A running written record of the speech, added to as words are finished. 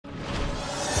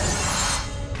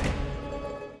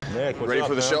Nick, what's Ready up,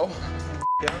 for the man? show?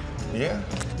 Yeah.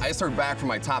 I just heard back from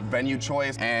my top venue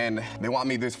choice, and they want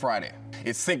me this Friday.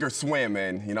 It's sink or swim,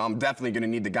 and you know I'm definitely gonna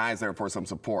need the guys there for some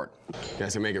support. You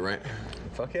guys can make it, right?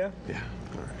 Fuck yeah. Yeah.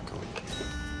 All right,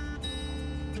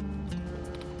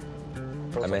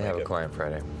 cool. I may have a client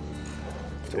Friday.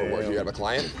 What, you have a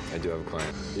client? I do have a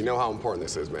client. You know how important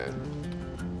this is, man.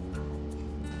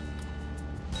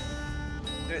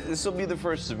 This will be the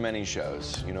first of many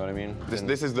shows, you know what I mean?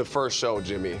 This is the first show,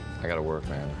 Jimmy. I gotta work,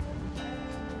 man.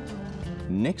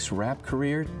 Nick's rap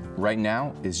career right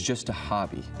now is just a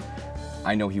hobby.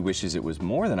 I know he wishes it was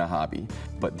more than a hobby,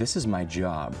 but this is my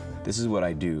job. This is what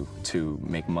I do to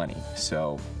make money,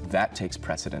 so that takes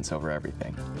precedence over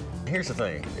everything. Here's the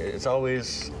thing. It's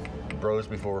always bros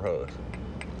before hoes.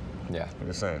 Yeah. I'm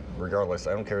just saying. Regardless,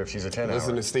 I don't care if she's a 10-hour.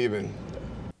 Listen to Steven.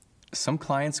 Some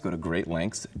clients go to great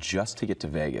lengths just to get to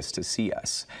Vegas to see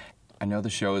us. I know the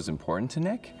show is important to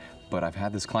Nick, but I've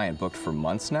had this client booked for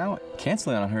months now.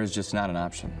 Canceling on her is just not an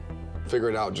option. Figure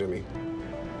it out, Jimmy.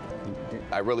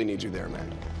 I really need you there,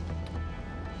 man.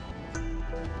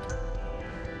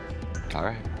 All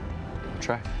right,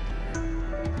 try.